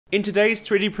In today's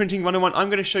 3D Printing 101, I'm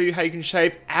going to show you how you can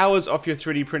shave hours off your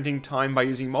 3D printing time by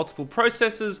using multiple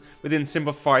processes within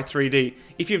Simplify3D.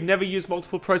 If you've never used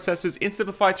multiple processes in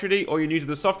Simplify3D or you're new to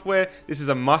the software, this is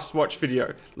a must-watch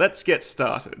video. Let's get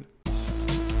started.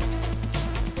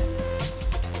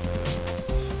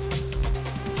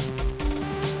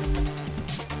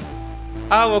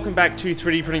 Welcome back to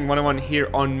 3D Printing 101 here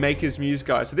on Makers Muse,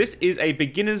 guys. So this is a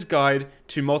beginner's guide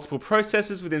to multiple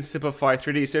processes within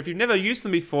Simplify3D. So if you've never used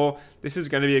them before, this is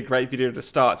going to be a great video to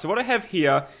start. So what I have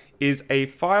here is a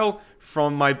file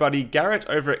from my buddy Garrett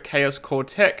over at Chaos Core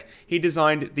Tech. He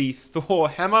designed the Thor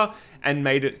hammer and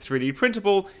made it 3D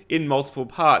printable in multiple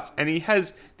parts. And he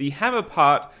has the hammer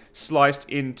part sliced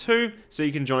in two, so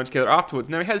you can join it together afterwards.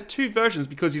 Now he has two versions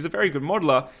because he's a very good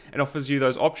modeler and offers you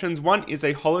those options. One is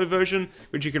a hollow version,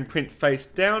 which you can print face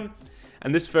down,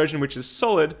 and this version, which is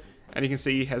solid, and you can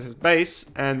see he has his base,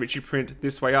 and which you print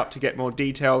this way up to get more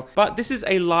detail. But this is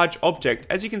a large object.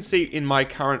 As you can see in my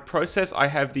current process, I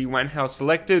have the Wanhao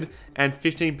selected and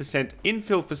 15%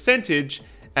 infill percentage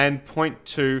and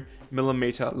 0.2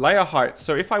 millimeter layer height.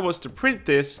 So if I was to print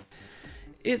this,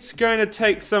 it's going to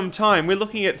take some time. We're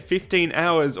looking at 15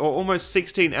 hours or almost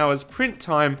 16 hours print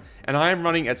time, and I am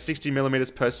running at 60 millimeters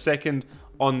per second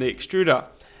on the extruder.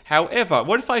 However,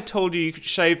 what if I told you you could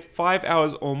shave 5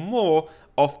 hours or more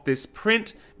off this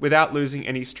print without losing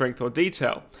any strength or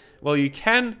detail? Well, you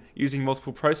can using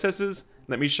multiple processes.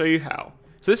 Let me show you how.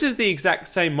 So this is the exact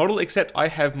same model, except I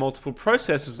have multiple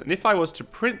processes, and if I was to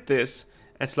print this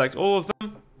and select all of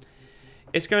them,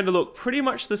 it's going to look pretty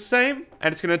much the same,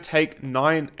 and it's going to take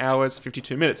 9 hours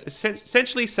 52 minutes,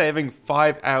 essentially saving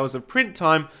 5 hours of print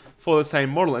time for the same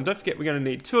model. And don't forget, we're going to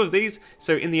need 2 of these,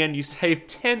 so in the end you save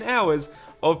 10 hours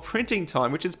of printing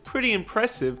time, which is pretty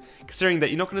impressive considering that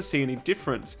you're not going to see any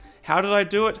difference. How did I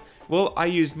do it? Well, I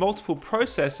used multiple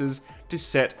processes to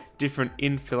set different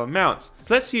infill amounts.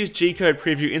 So let's use G-Code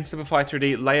Preview in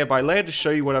Simplify3D layer by layer to show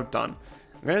you what I've done.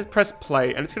 I'm going to press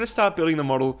play, and it's going to start building the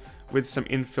model with some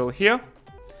infill here.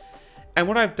 And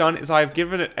what I've done is I've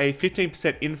given it a 15%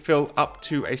 infill up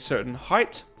to a certain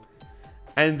height.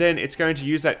 And then it's going to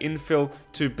use that infill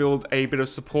to build a bit of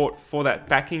support for that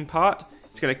backing part.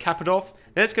 It's going to cap it off.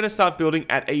 Then it's going to start building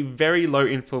at a very low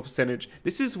infill percentage.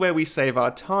 This is where we save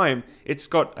our time. It's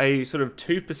got a sort of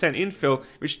 2% infill,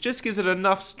 which just gives it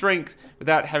enough strength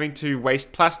without having to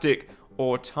waste plastic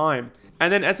or time.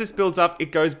 And then as this builds up,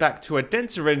 it goes back to a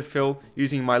denser infill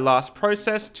using my last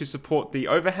process to support the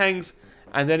overhangs.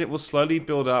 And then it will slowly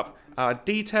build up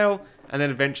detail and then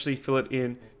eventually fill it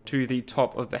in to the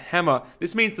top of the hammer.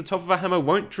 This means the top of our hammer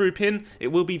won't droop in, it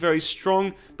will be very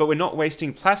strong, but we're not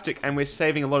wasting plastic and we're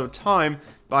saving a lot of time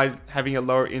by having a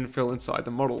lower infill inside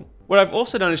the model. What I've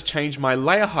also done is change my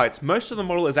layer heights. Most of the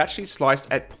model is actually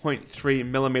sliced at 0.3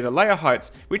 millimeter layer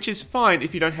heights, which is fine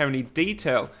if you don't have any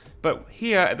detail. But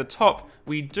here at the top,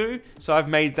 we do, so I've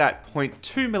made that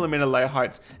 0.2 millimeter layer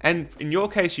heights, and in your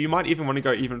case you might even want to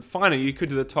go even finer. You could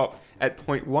do the top at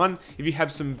 0.1 if you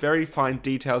have some very fine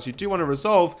details you do want to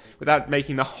resolve without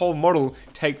making the whole model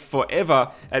take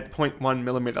forever at 0.1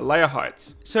 millimeter layer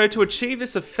heights. So to achieve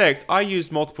this effect, I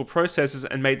used multiple processes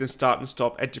and made them start and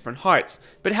stop at different heights.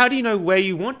 But how do you know where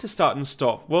you want to start and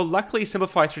stop? Well, luckily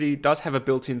Simplify3D does have a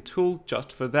built-in tool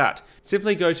just for that.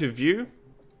 Simply go to View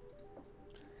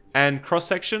and Cross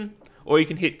Section, or you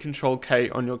can hit Ctrl-K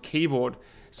on your keyboard.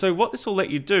 So what this will let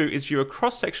you do is view a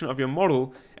cross-section of your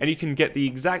model, and you can get the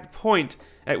exact point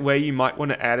at where you might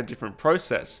want to add a different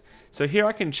process. So here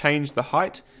I can change the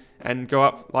height and go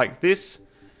up like this,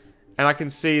 and I can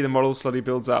see the model slowly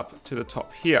builds up to the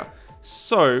top here.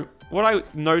 So what I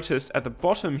noticed at the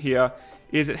bottom here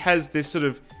is it has this sort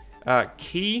of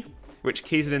key, which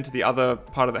keys it into the other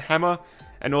part of the hammer,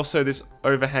 and also this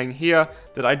overhang here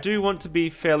that I do want to be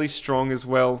fairly strong as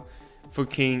well for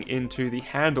keying into the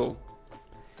handle.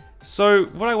 So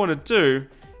what I want to do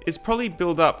is probably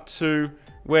build up to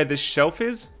where this shelf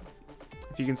is.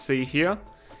 If you can see here,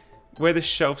 where the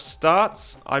shelf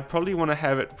starts, I probably want to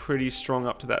have it pretty strong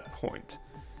up to that point.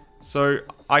 So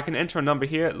I can enter a number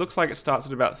here. It looks like it starts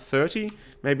at about 30,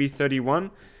 maybe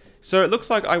 31. So it looks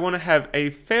like I want to have a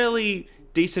fairly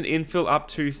decent infill up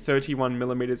to 31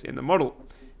 millimeters in the model.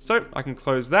 So I can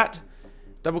close that,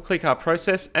 double click our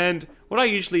process, and what I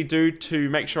usually do to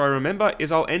make sure I remember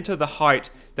is I'll enter the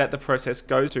height that the process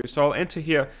goes to. So I'll enter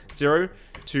here 0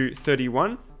 to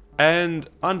 31, and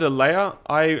under layer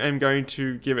I am going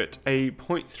to give it a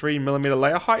 0.3 millimeter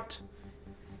layer height,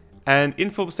 and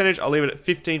infill percentage I'll leave it at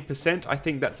 15%. I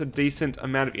think that's a decent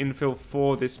amount of infill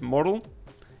for this model.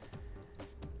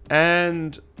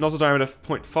 And nozzle diameter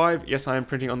 0.5. Yes, I am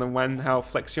printing on the Wanhao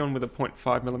Flexion with a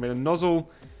 0.5 millimeter nozzle.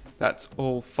 That's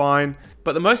all fine.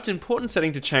 But the most important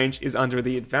setting to change is under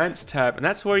the Advanced tab, and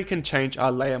that's where you can change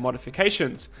our layer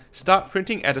modifications. Start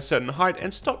printing at a certain height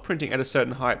and stop printing at a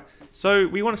certain height. So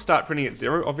we want to start printing at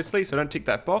 0, obviously, so don't tick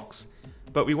that box.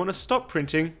 But we want to stop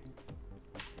printing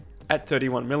at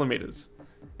 31 millimeters.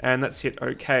 And let's hit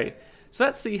OK. So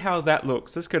let's see how that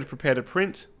looks. Let's go to prepare to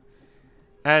print.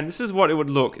 And this is what it would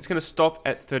look. It's going to stop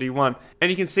at 31. And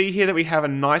you can see here that we have a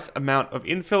nice amount of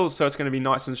infill, so it's going to be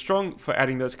nice and strong for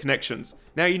adding those connections.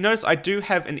 Now you notice I do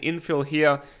have an infill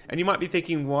here, and you might be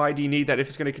thinking, why do you need that if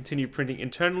it's going to continue printing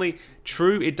internally?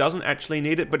 True, it doesn't actually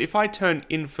need it, but if I turn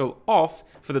infill off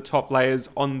for the top layers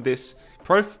on this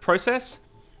process,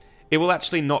 it will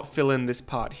actually not fill in this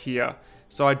part here.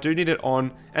 So I do need it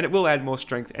on, and it will add more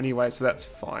strength anyway, so that's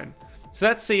fine. So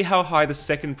let's see how high the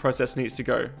second process needs to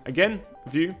go. Again,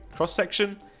 view, cross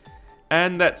section,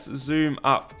 and let's zoom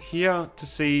up here to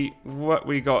see what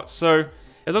we got. So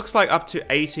it looks like up to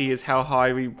 80 is how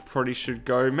high we probably should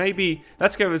go. Maybe,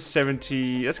 let's go with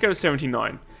 70, let's go with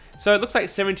 79. So it looks like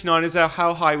 79 is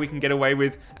how high we can get away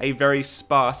with a very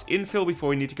sparse infill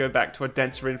before we need to go back to a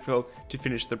denser infill to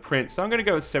finish the print. So I'm going to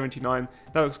go with 79,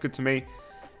 that looks good to me.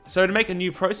 So to make a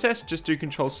new process, just do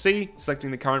Control-C,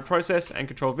 selecting the current process, and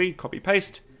Control-V,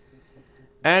 copy-paste.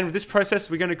 And with this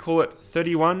process, we're going to call it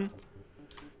 31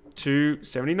 to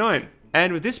 79.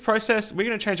 And with this process, we're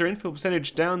going to change our infill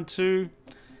percentage down to,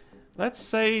 let's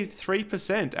say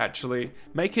 3% actually.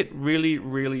 Make it really,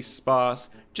 really sparse.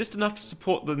 Just enough to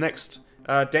support the next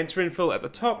denser infill at the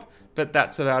top, but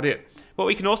that's about it. What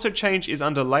we can also change is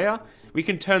under layer, we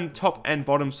can turn top and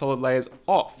bottom solid layers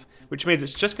off, which means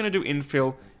it's just going to do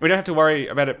infill. We don't have to worry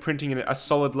about it printing in a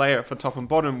solid layer for top and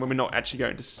bottom when we're not actually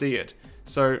going to see it.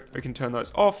 So we can turn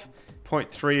those off.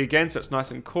 0.3 again, so it's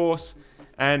nice and coarse.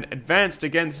 And advanced,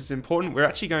 again, this is important. We're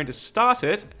actually going to start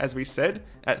it, as we said,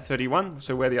 at 31,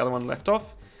 so where the other one left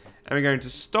off. And we're going to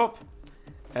stop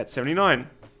at 79.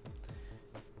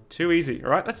 Too easy,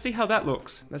 all right? Let's see how that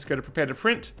looks. Let's go to prepare to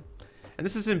print. And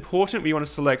this is important. We want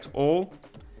to select all.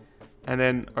 And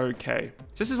then OK.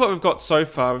 So this is what we've got so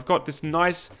far. We've got this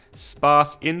nice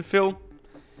sparse infill.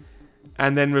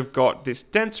 And then we've got this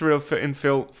denser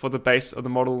infill for the base of the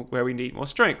model where we need more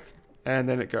strength. And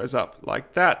then it goes up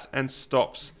like that and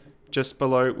stops just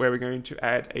below where we're going to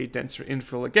add a denser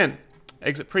infill again.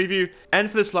 Exit preview. And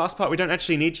for this last part, we don't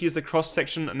actually need to use the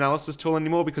cross-section analysis tool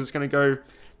anymore because it's going to go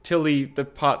till the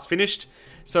part's finished.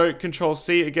 So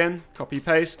Control-C again,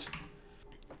 copy-paste.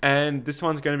 And this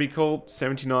one's going to be called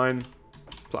 79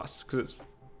 plus because it's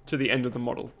to the end of the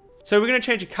model. So we're going to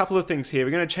change a couple of things here.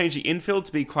 We're going to change the infill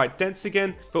to be quite dense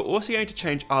again, but we're also going to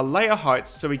change our layer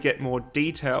heights so we get more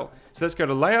detail. So let's go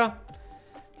to layer,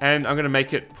 and I'm going to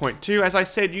make it 0.2. As I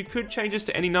said, you could change this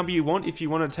to any number you want if you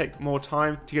want to take more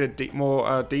time to get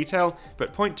more detail,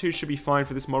 but 0.2 should be fine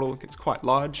for this model. It's quite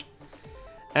large.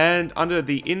 And under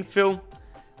the infill,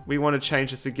 we want to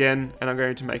change this again, and I'm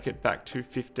going to make it back to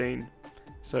 15.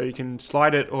 So you can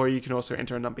slide it, or you can also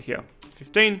enter a number here,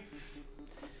 15.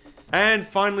 And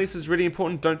finally, this is really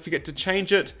important, don't forget to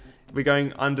change it. We're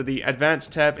going under the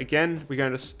Advanced tab again. We're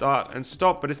going to start and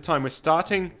stop, but this time we're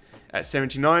starting at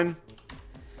 79.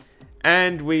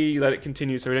 And we let it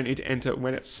continue, so we don't need to enter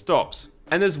when it stops.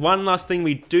 And there's one last thing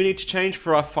we do need to change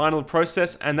for our final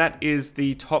process, and that is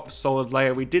the top solid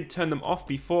layer. We did turn them off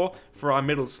before for our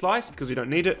middle slice because we don't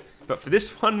need it. But for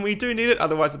this one, we do need it,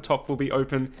 otherwise the top will be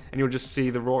open and you'll just see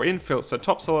the raw infill. So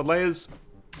top solid layers,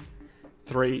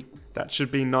 3. That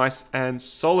should be nice and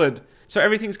solid. So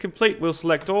everything's complete, we'll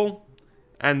select all,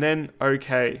 and then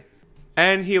OK.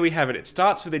 And here we have it. It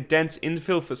starts with a dense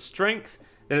infill for strength,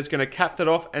 then it's going to cap that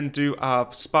off and do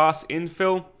our sparse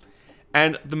infill.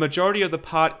 And the majority of the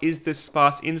part is this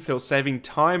sparse infill, saving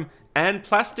time and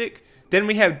plastic. Then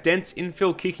we have dense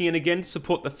infill kicking in again to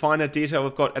support the finer detail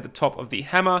we've got at the top of the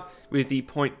hammer with the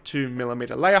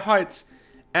 0.2mm layer heights.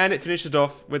 And it finishes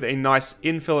off with a nice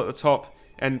infill at the top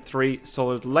and 3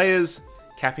 solid layers,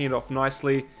 capping it off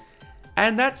nicely.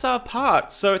 And that's our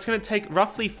part. So it's going to take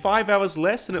roughly 5 hours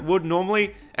less than it would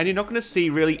normally, and you're not going to see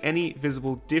really any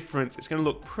visible difference. It's going to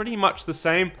look pretty much the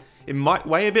same. It might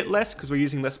weigh a bit less because we're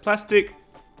using less plastic,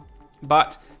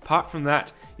 but apart from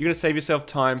that, you're going to save yourself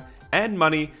time and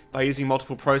money by using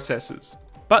multiple processes.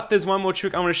 But there's one more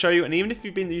trick I want to show you, and even if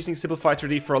you've been using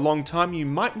Simplify3D for a long time, you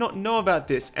might not know about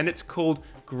this, and it's called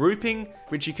grouping,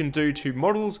 which you can do to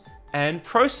models and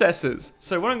processes.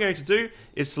 So what I'm going to do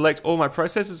is select all my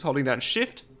processes, holding down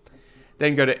Shift,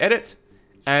 then go to Edit,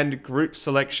 and Group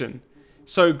Selection.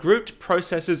 So grouped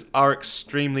processes are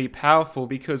extremely powerful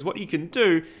because what you can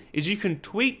do is you can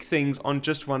tweak things on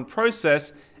just one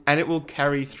process and it will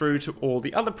carry through to all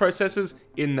the other processes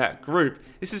in that group.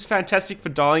 This is fantastic for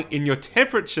dialing in your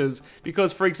temperatures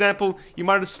because, for example, you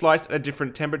might have sliced at a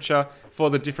different temperature for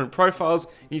the different profiles,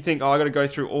 and you think, oh, I got to go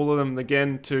through all of them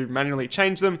again to manually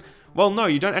change them. Well, no,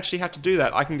 you don't actually have to do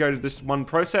that. I can go to this one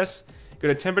process, go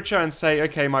to temperature and say,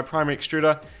 okay, my primary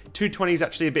extruder, 220 is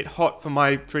actually a bit hot for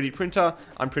my 3D printer.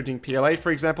 I'm printing PLA,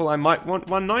 for example. I might want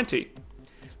 190.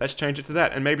 Let's change it to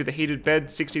that. And maybe the heated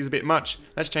bed, 60 is a bit much.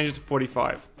 Let's change it to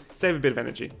 45. Save a bit of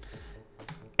energy.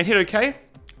 And hit OK.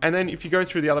 And then if you go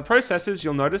through the other processes,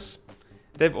 you'll notice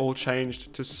they've all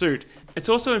changed to suit. It's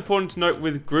also important to note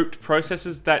with grouped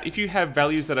processes that if you have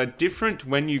values that are different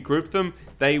when you group them,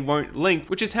 they won't link,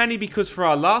 which is handy because for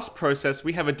our last process,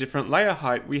 we have a different layer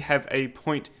height. We have a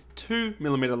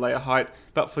 0.2mm layer height,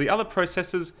 but for the other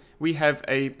processes, we have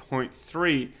a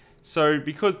 0.3. So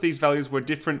because these values were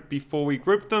different before we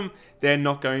grouped them, they're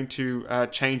not going to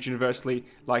change universally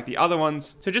like the other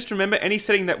ones. So just remember, any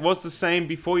setting that was the same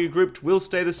before you grouped will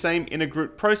stay the same in a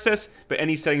group process, but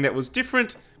any setting that was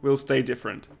different will stay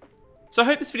different. So I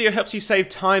hope this video helps you save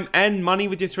time and money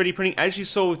with your 3D printing. As you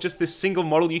saw with just this single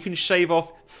model, you can shave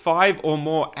off 5 or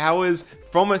more hours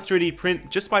from a 3D print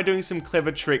just by doing some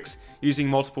clever tricks using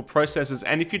multiple processes.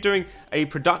 And if you're doing a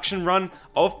production run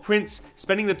of prints,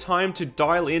 spending the time to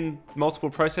dial in multiple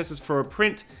processes for a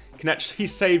print can actually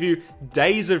save you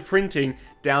days of printing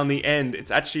down the end.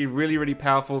 It's actually really, really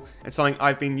powerful and something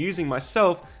I've been using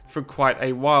myself for quite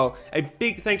a while. A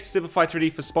big thanks to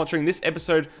Simplify3D for sponsoring this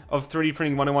episode of 3D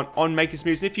Printing 101 on Makers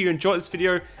Muse. And if you enjoyed this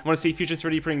video and want to see future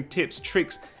 3D printing tips,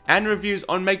 tricks, and reviews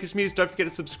on Makers Muse, don't forget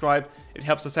to subscribe. It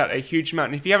helps us out a huge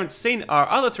amount. And if you haven't seen our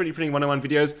other 3D Printing 101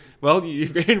 videos, well,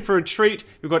 you've been in for a treat.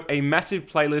 We've got a massive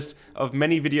playlist of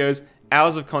many videos,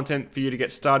 hours of content for you to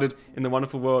get started in the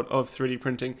wonderful world of 3D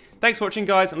printing. Thanks for watching,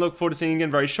 guys, and look forward to seeing you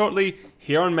again very shortly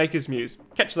here on Makers Muse.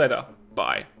 Catch you later.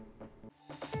 Bye.